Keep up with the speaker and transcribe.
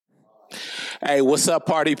Hey, what's up,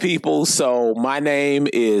 party people? So my name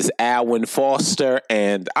is Alwyn Foster,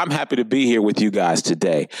 and I'm happy to be here with you guys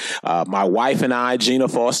today. My wife and I, Gina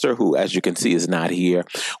Foster, who, as you can see, is not here,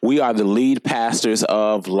 we are the lead pastors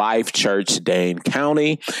of Life Church Dane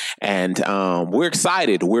County, and we're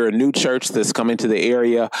excited. We're a new church that's coming to the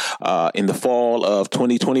area in the fall of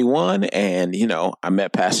 2021, and, I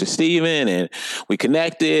met Pastor Stephen, and we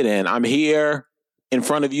connected, and I'm here in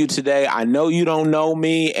front of you today. I know you don't know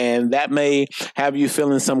me, and that may have you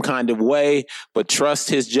feeling some kind of way, but trust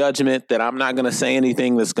his judgment that I'm not going to say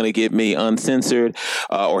anything that's going to get me uncensored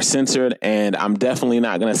or censored, and I'm definitely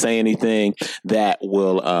not going to say anything that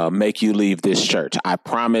will make you leave this church. I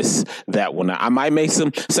promise that I might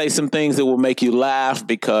say some things that will make you laugh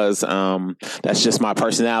because that's just my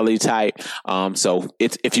personality type. So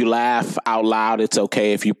if you laugh out loud, it's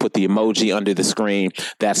okay. If you put the emoji under the screen,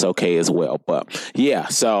 that's okay as well. But yeah,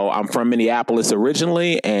 so I'm from Minneapolis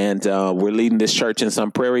originally, and we're leading this church in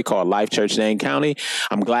Sun Prairie called Life Church Dane County.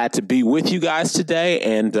 I'm glad to be with you guys today,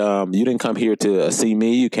 and you didn't come here to see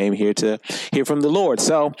me. You came here to hear from the Lord.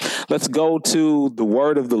 So let's go to the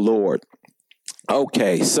word of the Lord.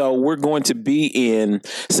 Okay, so we're going to be in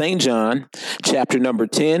St. John, chapter number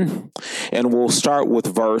 10, and we'll start with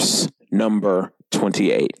verse number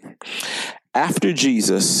 28. After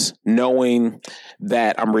Jesus, knowing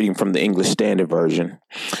that, I'm reading from the English Standard Version.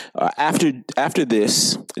 After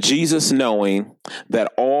this, Jesus, knowing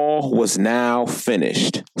that all was now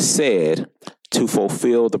finished, said, to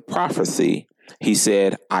fulfill the prophecy, he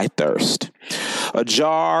said, I thirst. A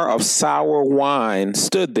jar of sour wine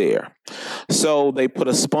stood there. So they put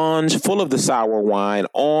a sponge full of the sour wine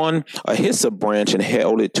on a hyssop branch and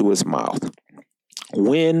held it to his mouth.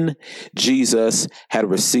 When Jesus had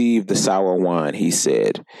received the sour wine, he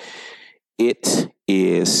said, it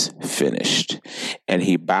is finished. And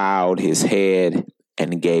he bowed his head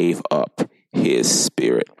and gave up his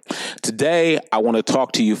spirit. Today, I want to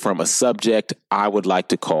talk to you from a subject I would like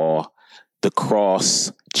to call the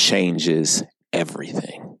cross changes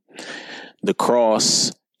everything. The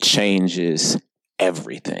cross changes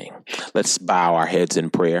everything. Let's bow our heads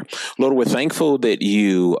in prayer. Lord, we're thankful that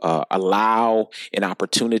you allow an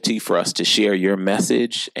opportunity for us to share your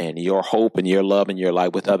message and your hope and your love and your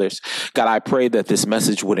light with others. God, I pray that this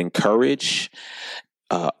message would encourage,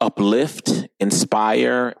 uplift,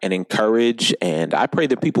 inspire, and encourage. And I pray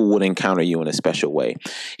that people would encounter you in a special way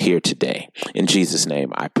here today. In Jesus'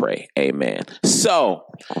 name, I pray. Amen. So,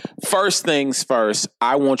 first things first,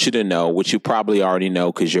 I want you to know, which you probably already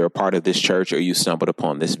know because you're a part of this church or you stumbled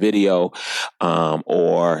upon this video,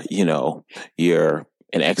 or, you're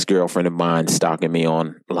an ex-girlfriend of mine stalking me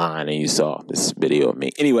online and you saw this video of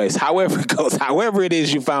me. Anyways, however it goes, however it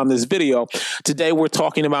is you found this video, today we're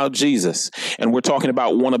talking about Jesus, and we're talking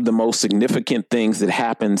about one of the most significant things that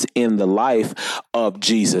happens in the life of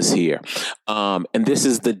Jesus here. And this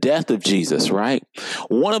is the death of Jesus, right?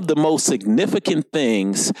 One of the most significant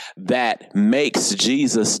things that makes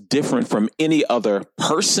Jesus different from any other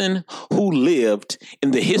person who lived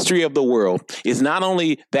in the history of the world is not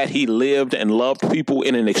only that he lived and loved people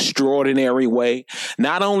in an extraordinary way.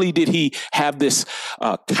 Not only did he have this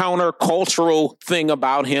countercultural thing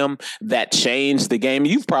about him that changed the game.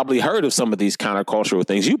 You've probably heard of some of these countercultural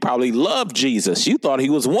things. You probably loved Jesus. You thought he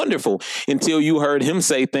was wonderful until you heard him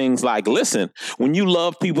say things like, listen, when you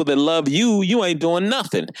love people that love you, you ain't doing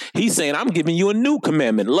nothing. He's saying, I'm giving you a new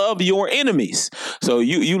commandment. Love your enemies. So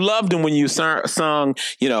you loved him when you sung,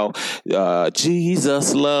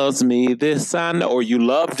 Jesus loves me, this I know. Or you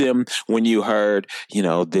loved him when you heard,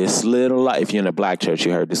 this little light. If you're in a black church,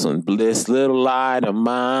 you heard this one. This little light of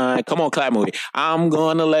mine. Come on, clap with me. I'm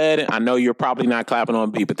going to let it. I know you're probably not clapping on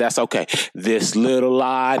beat, but that's okay. This little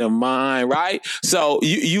light of mine, right? So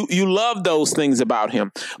you love those things about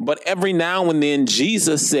him. But every now and then,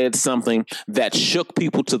 Jesus said something that shook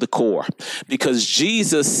people to the core because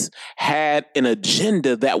Jesus had an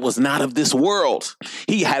agenda that was not of this world.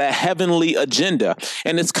 He had a heavenly agenda.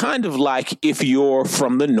 And it's kind of like if you're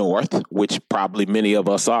from the north, which probably many of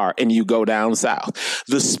us are, and you go down south.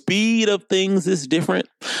 The speed of things is different.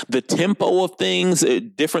 The tempo of things is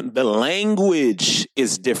different. The language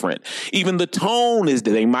is different. Even the tone is,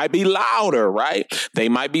 they might be louder, right? They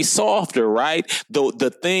might be softer, right?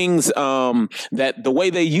 The things that the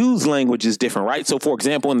way they use language is different, right? So for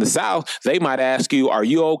example, in the South, they might ask you, are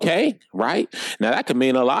you okay? Right? Now that could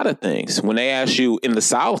mean a lot of things. When they ask you in the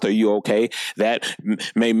South, are you okay? That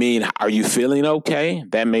may mean, are you feeling okay?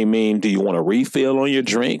 That may mean, do you want to refill refill on your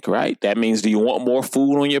drink, right? That means, do you want more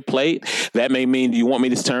food on your plate? That may mean, do you want me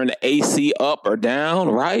to turn the AC up or down,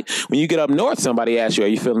 right? When you get up north, somebody asks you, are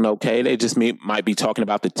you feeling okay? They just might be talking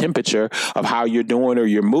about the temperature of how you're doing or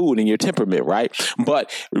your mood and your temperament, right?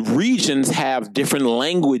 But regions have different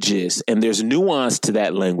languages, and there's nuance to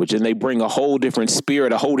that language, and they bring a whole different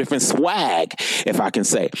spirit, a whole different swag, if I can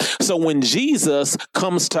say. So when Jesus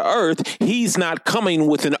comes to earth, he's not coming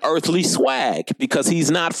with an earthly swag because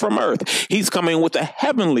he's not from earth. He's coming with a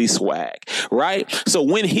heavenly swag, right? So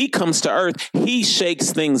when he comes to earth, he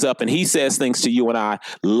shakes things up and he says things to you and I: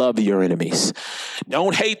 love your enemies.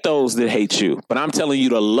 Don't hate those that hate you, but I'm telling you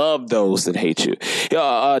to love those that hate you.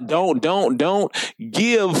 Don't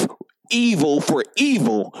give evil for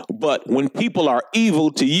evil, but when people are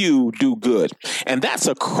evil to you, do good. And that's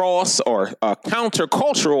a cross or a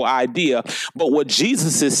countercultural idea. But what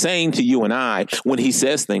Jesus is saying to you and I when he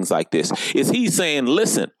says things like this is he's saying,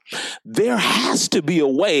 listen, there has to be a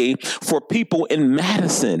way for people in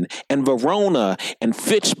Madison and Verona and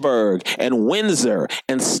Fitchburg and Windsor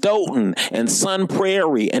and Stoughton and Sun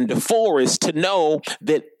Prairie and DeForest to know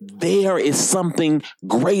that there is something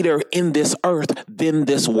greater in this earth than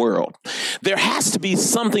this world. There has to be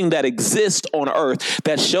something that exists on earth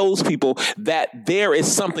that shows people that there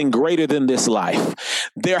is something greater than this life.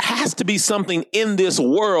 There has to be something in this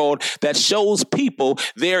world that shows people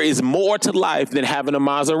there is more to life than having a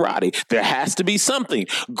Maserati. There has to be something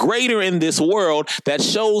greater in this world that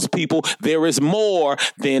shows people there is more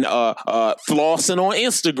than flossing on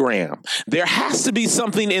Instagram. There has to be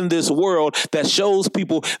something in this world that shows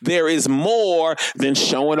people there is more than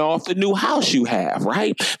showing off the new house you have,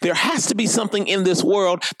 right? There has to be something in this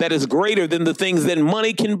world that is greater than the things that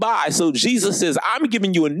money can buy. So Jesus says, I'm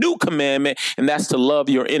giving you a new commandment, and that's to love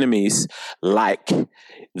your enemies like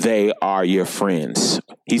they are your friends.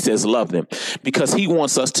 He says, love them, because he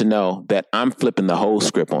wants us to know that I'm flipping the whole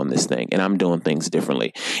script on this thing and I'm doing things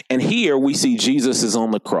differently. And here we see Jesus is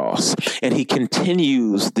on the cross and he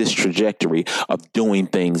continues this trajectory of doing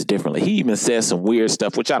things differently. He even says some weird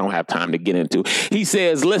stuff, which I don't have time to get into. He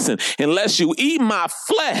says, listen, unless you eat my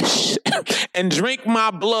flesh and drink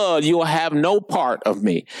my blood, you'll have no part of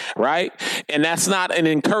me, right? And that's not an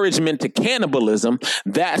encouragement to cannibalism.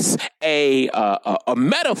 That's a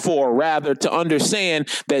metaphor, rather, to understand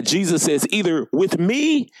that Jesus says, either with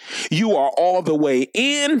me, you are all the way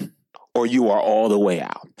in, or you are all the way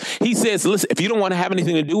out. He says, listen, if you don't want to have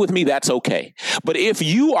anything to do with me, that's okay. But if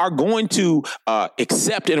you are going to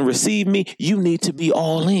accept and receive me, you need to be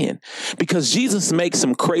all in. Because Jesus makes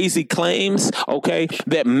some crazy claims, okay,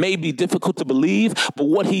 that may be difficult to believe. But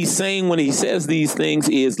what he's saying when he says these things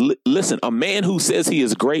is, listen, a man who says he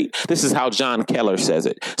is great, this is how Tim Keller says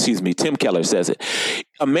it.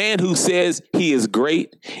 A man who says he is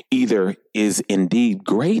great either is indeed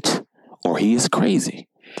great or he is crazy.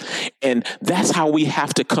 And that's how we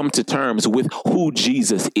have to come to terms with who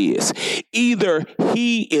Jesus is. Either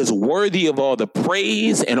he is worthy of all the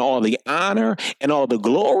praise and all the honor and all the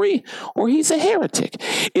glory, or he's a heretic.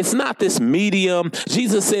 It's not this medium.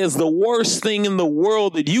 Jesus says the worst thing in the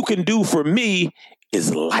world that you can do for me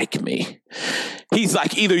is like me. He's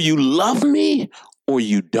like, either you love me or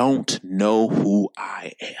you don't know who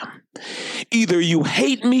I am. Either you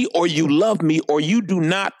hate me or you love me, or you do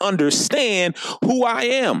not understand who I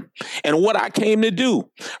am and what I came to do,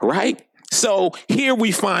 right? So here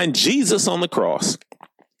we find Jesus on the cross.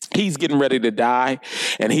 He's getting ready to die,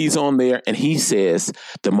 and he's on there, and he says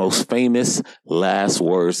the most famous last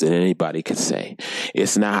words that anybody could say.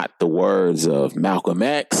 It's not the words of Malcolm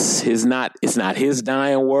X. It's not his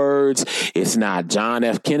dying words. It's not John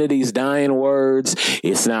F. Kennedy's dying words.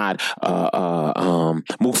 It's not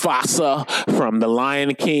Mufasa from the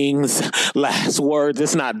Lion King's last words.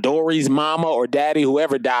 It's not Dory's mama or daddy,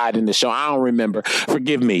 whoever died in the show. I don't remember.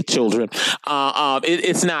 Forgive me, children.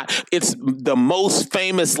 It's not. It's the most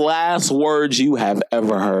famous last words you have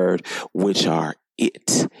ever heard, which are,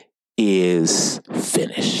 it is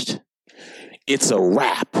finished. It's a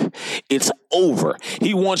wrap. It's over.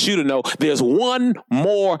 He wants you to know there's one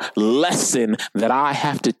more lesson that I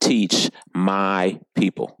have to teach my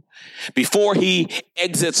people. Before he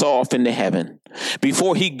exits off into heaven,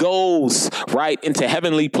 before he goes right into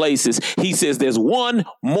heavenly places, he says there's one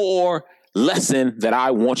more lesson that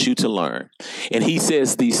I want you to learn. And he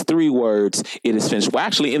says these three words, it is finished. Well,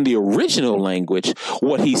 actually, in the original language,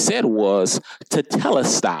 what he said was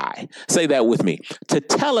tetelestai. Say that with me.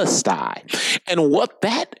 Tetelestai. And what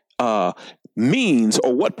that means,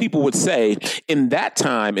 or what people would say in that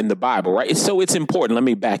time in the Bible, right? So it's important. Let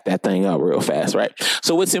me back that thing up real fast, right?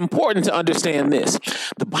 So it's important to understand this.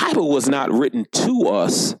 The Bible was not written to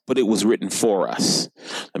us, but it was written for us.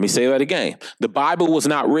 Let me say that again. The Bible was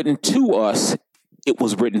not written to us. It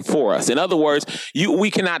was written for us. In other words,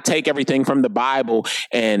 we cannot take everything from the Bible,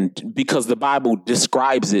 and because the Bible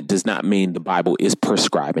describes it does not mean the Bible is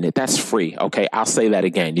prescribing it. That's free. Okay, I'll say that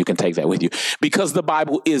again. You can take that with you. Because the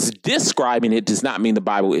Bible is describing it does not mean the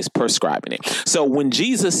Bible is prescribing it. So when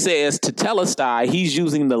Jesus says tetelestai, he's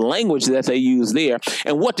using the language that they use there.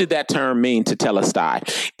 And what did that term mean,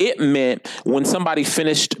 tetelestai? It meant when somebody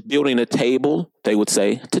finished building a table, they would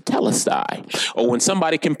say tetelestai. Or when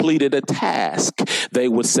somebody completed a task, they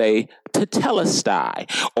would say tetelestai.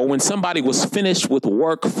 Or when somebody was finished with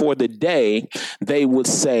work for the day, they would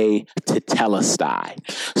say tetelestai.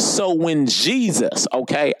 So when Jesus,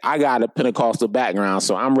 okay, I got a Pentecostal background,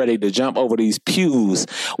 so I'm ready to jump over these pews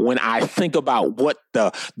when I think about what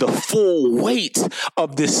the full weight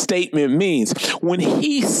of this statement means. When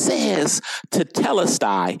he says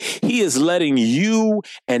tetelestai, he is letting you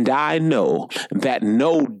and I know that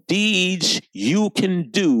no deeds you can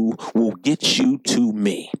do will get you to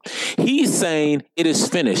me. He's saying it is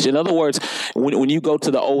finished. In other words, when you go to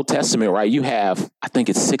the Old Testament, right, you have, I think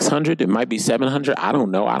it's 600, it might be 700. I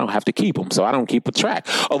don't know. I don't have to keep them. So I don't keep a track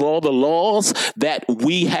of all the laws that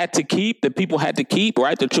we had to keep, that people had to keep,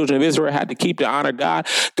 right? The children of Israel had to keep to honor God.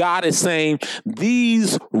 God is saying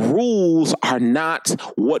these rules are not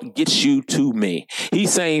what gets you to me.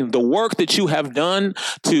 He's saying the work that you have done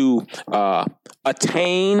to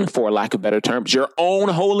attain, for lack of better terms, your own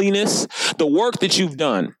holiness, the work that you've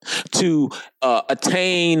done to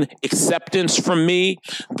attain acceptance from me,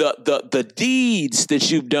 the deeds that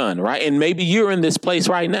you've done, right? And maybe you're in this place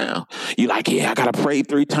right now. You're like, yeah, I got to pray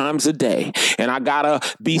 3 times a day, and I got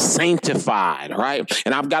to be sanctified, right?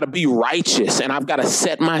 And I've got to be righteous, and I've got to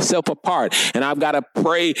set myself apart, and I've got to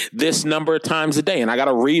pray this number of times a day, and I got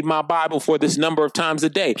to read my Bible for this number of times a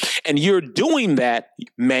day. And you're doing that,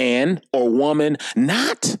 man or woman,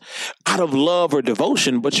 not out of love or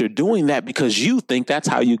devotion, but you're doing that because you think that's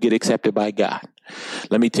how you get accepted by God.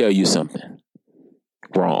 Let me tell you something.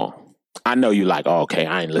 Wrong. I know you like, oh, okay,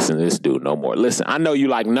 I ain't listening to this dude no more. Listen, I know you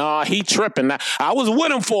like, nah, he tripping. I was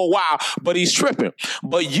with him for a while, but he's tripping.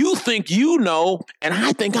 But you think you know, and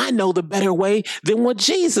I think I know the better way than what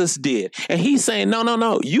Jesus did. And he's saying,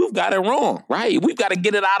 no, you've got it wrong, right? We've got to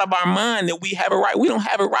get it out of our mind that we have it right. We don't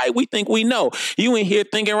have it right. We think we know. You in here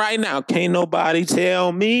thinking right now, can't nobody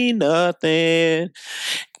tell me nothing.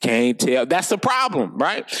 Can't tell. That's the problem,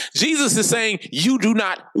 right? Jesus is saying, you do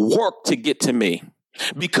not work to get to me.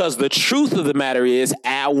 Because the truth of the matter is,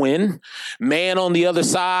 Alwyn, man on the other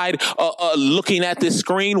side, looking at this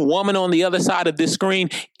screen, woman on the other side of this screen,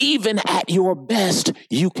 even at your best,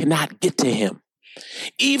 you cannot get to him.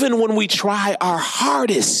 Even when we try our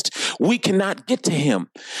hardest, we cannot get to him.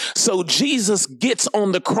 So Jesus gets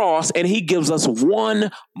on the cross and he gives us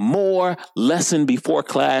one more lesson before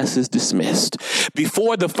class is dismissed.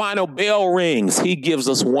 Before the final bell rings, he gives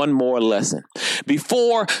us one more lesson.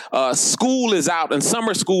 Before school is out and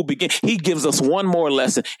summer school begins, he gives us one more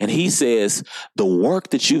lesson. And he says, the work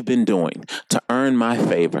that you've been doing to earn my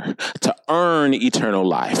favor, to earn eternal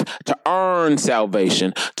life, to earn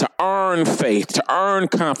salvation, to earn faith, to earn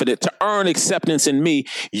confidence, to earn acceptance in me,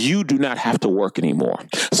 you do not have to work anymore.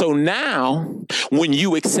 So now, when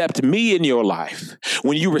you accept me in your life,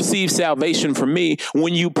 when you receive salvation from me,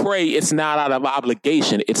 when you pray, it's not out of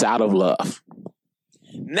obligation, it's out of love.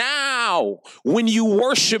 Now, when you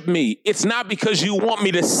worship me, it's not because you want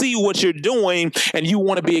me to see what you're doing and you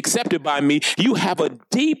want to be accepted by me. You have a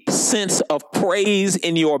deep sense of praise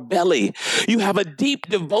in your belly. You have a deep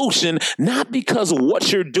devotion, not because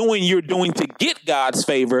what you're doing to get God's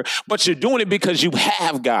favor, but you're doing it because you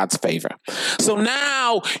have God's favor. So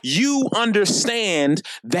now you understand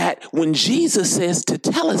that when Jesus says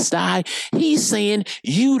tetelestai, he's saying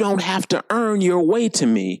you don't have to earn your way to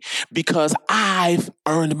me because I've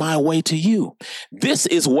earned my way to you. This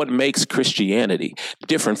is what makes Christianity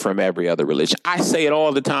different from every other religion. I say it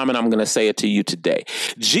all the time, and I'm going to say it to you today.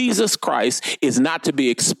 Jesus Christ is not to be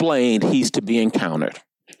explained. He's to be encountered.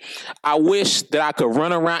 I wish that I could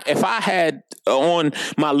run around. If I had on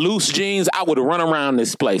my loose jeans, I would run around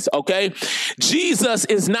this place, okay? Jesus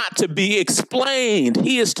is not to be explained.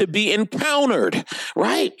 He is to be encountered,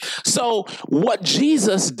 right? So what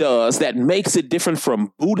Jesus does that makes it different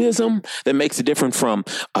from Buddhism, that makes it different from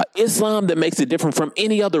Islam, that makes it different from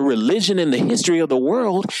any other religion in the history of the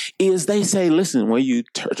world is they say, listen, when you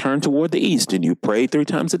turn toward the east and you pray 3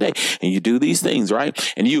 times a day and you do these things,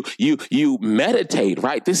 right? And you meditate,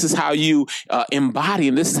 right? This is how you embody,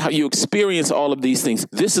 and this is how you experience all of these things.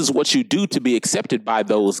 This is what you do to be accepted by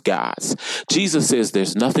those gods. Jesus says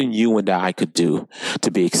there's nothing you and I could do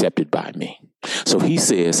to be accepted by me. So he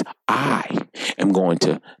says, I am going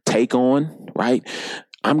to take on, right?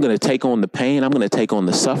 I'm going to take on the pain. I'm going to take on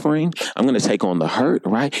the suffering. I'm going to take on the hurt,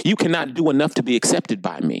 right? You cannot do enough to be accepted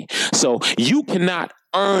by me. So you cannot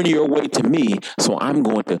earn your way to me. So I'm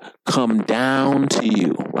going to come down to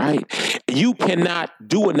you, right? You cannot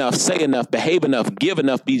do enough, say enough, behave enough, give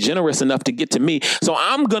enough, be generous enough to get to me. So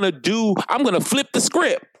I'm going to flip the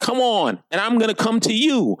script. Come on. And I'm going to come to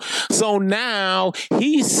you. So now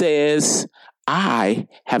he says, I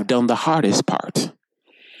have done the hardest part.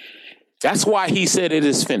 That's why he said it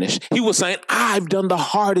is finished. He was saying, I've done the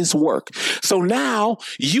hardest work. So now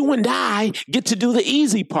you and I get to do the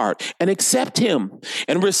easy part and accept him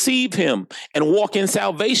and receive him and walk in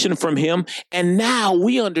salvation from him. And now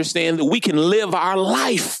we understand that we can live our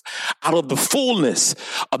life out of the fullness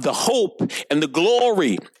of the hope and the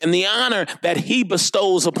glory and the honor that he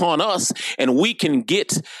bestows upon us. And we can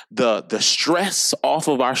get the stress off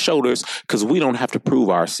of our shoulders because we don't have to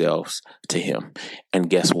prove ourselves to him. And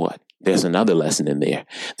guess what? There's another lesson in there.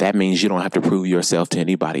 That means you don't have to prove yourself to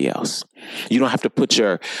anybody else. You don't have to put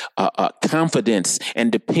your confidence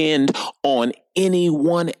and depend on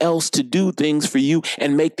anyone else to do things for you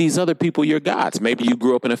and make these other people your gods. Maybe you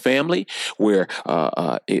grew up in a family where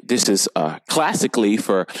this is classically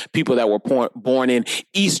for people that were born in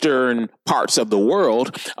eastern parts of the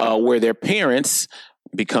world where their parents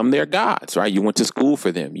become their gods, right? You went to school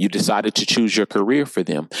for them. You decided to choose your career for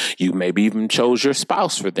them. You maybe even chose your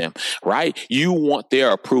spouse for them, right? You want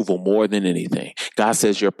their approval more than anything. God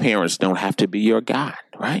says your parents don't have to be your God,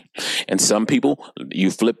 right? And some people,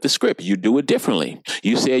 you flip the script. You do it differently.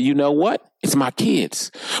 You say, you know what? It's my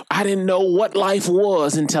kids. I didn't know what life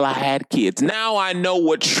was until I had kids. Now I know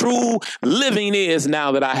what true living is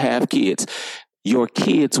now that I have kids. Your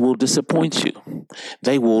kids will disappoint you.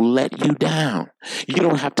 They will let you down. You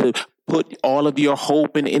don't have to put all of your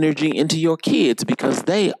hope and energy into your kids because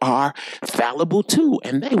they are fallible too,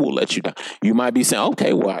 and they will let you down. You might be saying,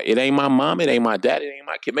 okay, well, it ain't my mom, it ain't my dad, it ain't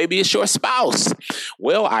my kid. Maybe it's your spouse.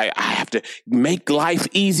 Well, I have to make life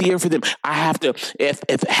easier for them. I have to,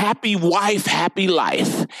 if happy wife, happy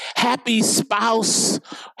life, happy spouse,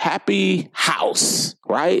 happy house,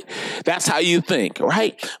 right? That's how you think,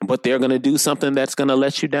 right? But they're going to do something that's going to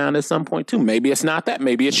let you down at some point too. Maybe it's not that.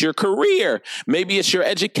 Maybe it's your career. Maybe it's your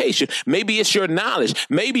education. Maybe it's your knowledge.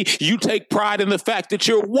 Maybe you take pride in the fact that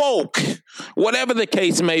you're woke. Whatever the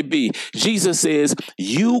case may be, Jesus says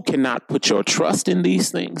you cannot put your trust in these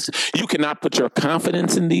things. You cannot put your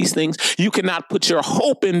confidence in these things. You cannot put your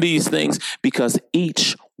hope in these things because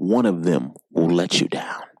each one of them will let you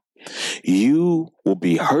down. You will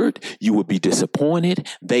be hurt. You will be disappointed.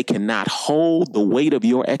 They cannot hold the weight of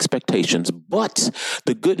your expectations. But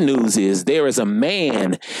the good news is there is a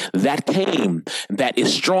man that came that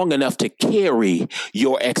is strong enough to carry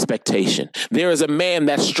your expectation. There is a man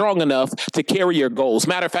that's strong enough to carry your goals.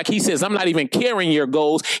 Matter of fact, he says, I'm not even carrying your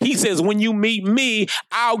goals. He says, when you meet me,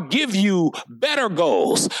 I'll give you better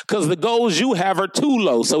goals because the goals you have are too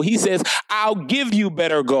low. So he says, I'll give you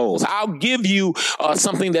better goals. I'll give you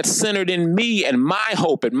something that's centered in me and my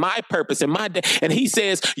hope and my purpose and my day. And he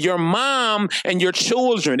says your mom and your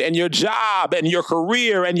children and your job and your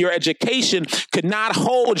career and your education could not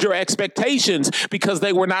hold your expectations because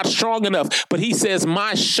they were not strong enough. But he says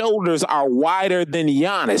my shoulders are wider than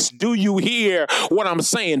Giannis. Do you hear what I'm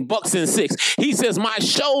saying? Bucks and six. He says my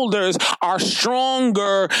shoulders are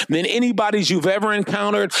stronger than anybody's you've ever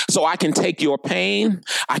encountered. So I can take your pain.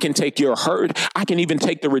 I can take your hurt. I can even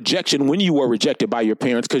take the rejection when you were rejected by your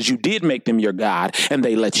parents because you did make them your God and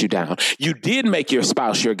they let you down. You did make your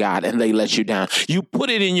spouse your God and they let you down. You put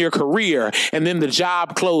it in your career and then the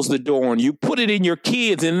job closed the door on you. Put it in your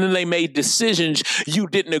kids and then they made decisions you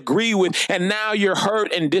didn't agree with. And now you're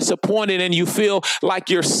hurt and disappointed and you feel like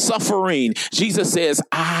you're suffering. Jesus says,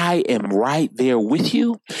 I am right there with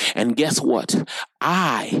you. And guess what?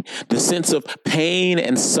 The sense of pain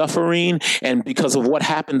and suffering, and because of what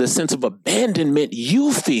happened, the sense of abandonment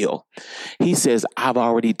you feel, he says, I've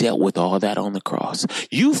already dealt with all that on the cross.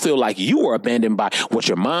 You feel like you were abandoned by what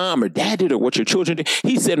your mom or dad did or what your children did.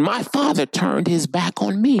 He said, my father turned his back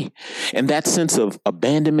on me. And that sense of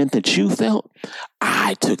abandonment that you felt,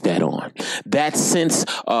 I took that on. That sense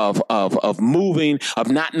of moving,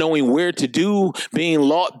 of not knowing where to do, being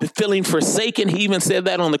lost, feeling forsaken. He even said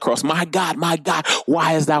that on the cross. My God,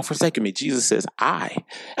 why hast thou forsaken me? Jesus says, I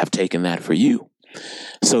have taken that for you.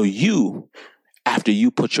 So you, after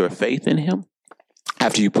you put your faith in him,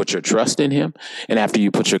 after you put your trust in him, and after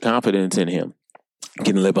you put your confidence in him,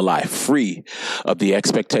 can live a life free of the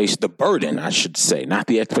expectation, the burden, I should say, not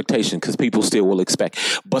the expectation, because people still will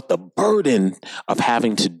expect, but the burden of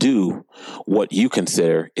having to do what you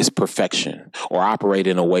consider is perfection or operate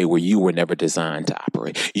in a way where you were never designed to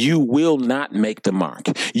operate. You will not make the mark.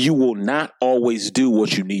 You will not always do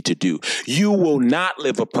what you need to do. You will not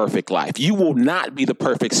live a perfect life. You will not be the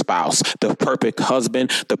perfect spouse, the perfect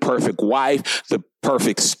husband, the perfect wife, the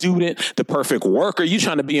perfect student, the perfect worker. You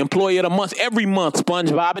trying to be employee of the month every month,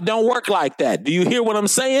 SpongeBob. It don't work like that. Do you hear what I'm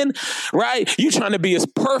saying? Right? You trying to be as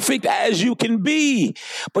perfect as you can be,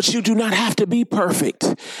 but you do not have to be perfect.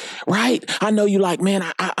 Right? I know you like, man,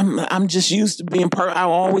 I'm just used to being perfect. I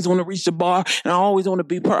always want to reach the bar and I always want to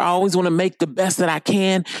be perfect. I always want to make the best that I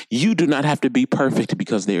can. You do not have to be perfect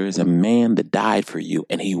because there is a man that died for you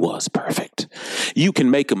and he was perfect. You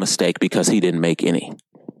can make a mistake because he didn't make any.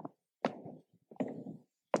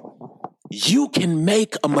 You can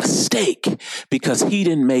make a mistake because he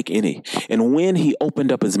didn't make any. And when he opened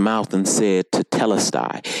up his mouth and said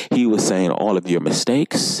tetelestai, he was saying all of your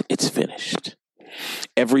mistakes, it's finished.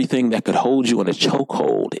 Everything that could hold you in a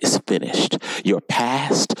chokehold is finished. Your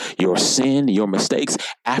past, your sin, your mistakes,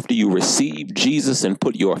 after you receive Jesus and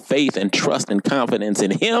put your faith and trust and confidence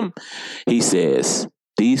in him, he says,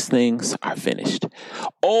 these things are finished.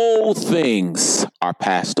 Old things are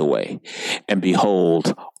passed away. And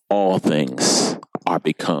behold, all things are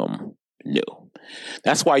become new.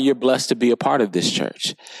 That's why you're blessed to be a part of this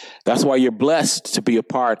church. That's why you're blessed to be a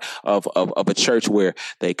part of a church where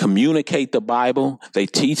they communicate the Bible, they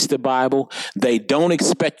teach the Bible, they don't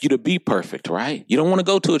expect you to be perfect, right? You don't want to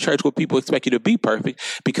go to a church where people expect you to be perfect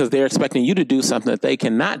because they're expecting you to do something that they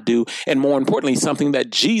cannot do, and more importantly, something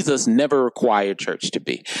that Jesus never required church to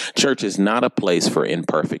be. Church is not a place for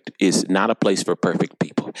is not a place for perfect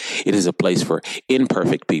people. It is a place for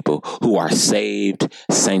imperfect people who are saved,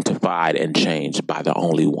 sanctified, and changed by the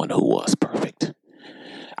only one who was perfect.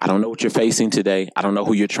 I don't know what you're facing today. I don't know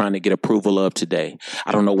who you're trying to get approval of today.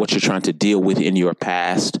 I don't know what you're trying to deal with in your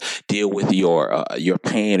past, deal with your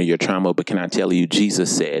pain or your trauma. But can I tell you,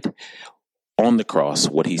 Jesus said on the cross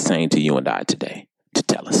what he's saying to you and I today,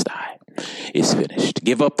 tetelestai, it's finished.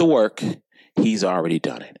 Give up the work. He's already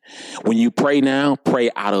done it. When you pray now, pray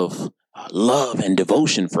out of love and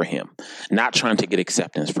devotion for him, not trying to get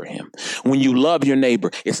acceptance for him. When you love your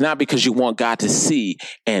neighbor, it's not because you want God to see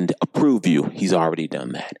and approve you. He's already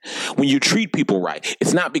done that. When you treat people right,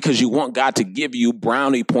 it's not because you want God to give you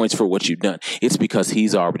brownie points for what you've done. It's because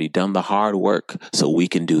he's already done the hard work so we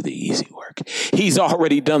can do the easy work. He's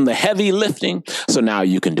already done the heavy lifting, so now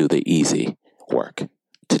you can do the easy work.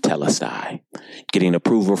 Tetelestai, getting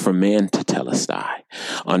approval from men, tetelestai,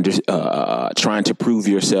 trying to prove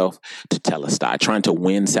yourself, tetelestai, trying to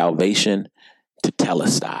win salvation,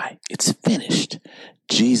 tetelestai. It's finished.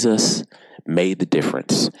 Jesus made the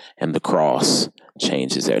difference, and the cross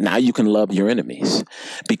changes there. Now you can love your enemies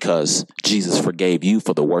because Jesus forgave you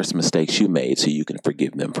for the worst mistakes you made, so you can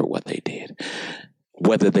forgive them for what they did.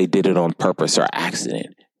 Whether they did it on purpose or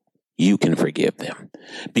accident, you can forgive them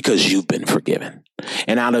because you've been forgiven.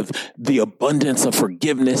 And out of the abundance of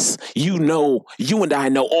forgiveness, you and I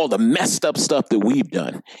know all the messed up stuff that we've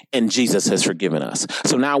done, and Jesus has forgiven us.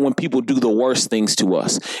 So now when people do the worst things to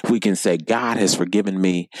us, we can say, God has forgiven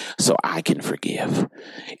me, so I can forgive.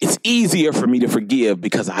 It's easier for me to forgive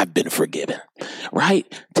because I've been forgiven, right?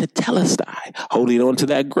 Tetelestai, holding on to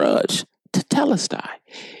that grudge. Tetelestai.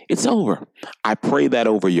 It's over. I pray that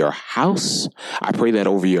over your house. I pray that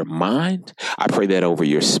over your mind. I pray that over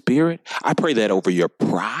your spirit. I pray that over your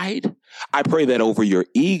pride. I pray that over your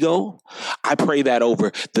ego. I pray that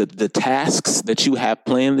over the tasks that you have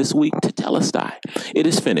planned this week. Tetelestai. It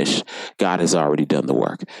is finished. God has already done the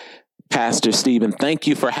work. Pastor Stephen, thank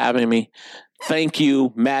you for having me. Thank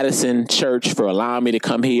you, Madison Church, for allowing me to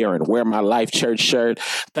come here and wear my Life Church shirt.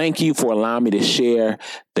 Thank you for allowing me to share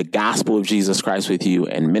the gospel of Jesus Christ with you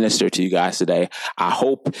and minister to you guys today. I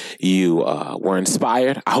hope you were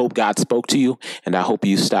inspired. I hope God spoke to you, and I hope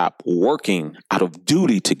you stop working out of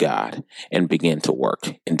duty to God and begin to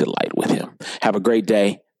work in delight with him. Have a great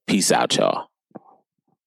day. Peace out, y'all.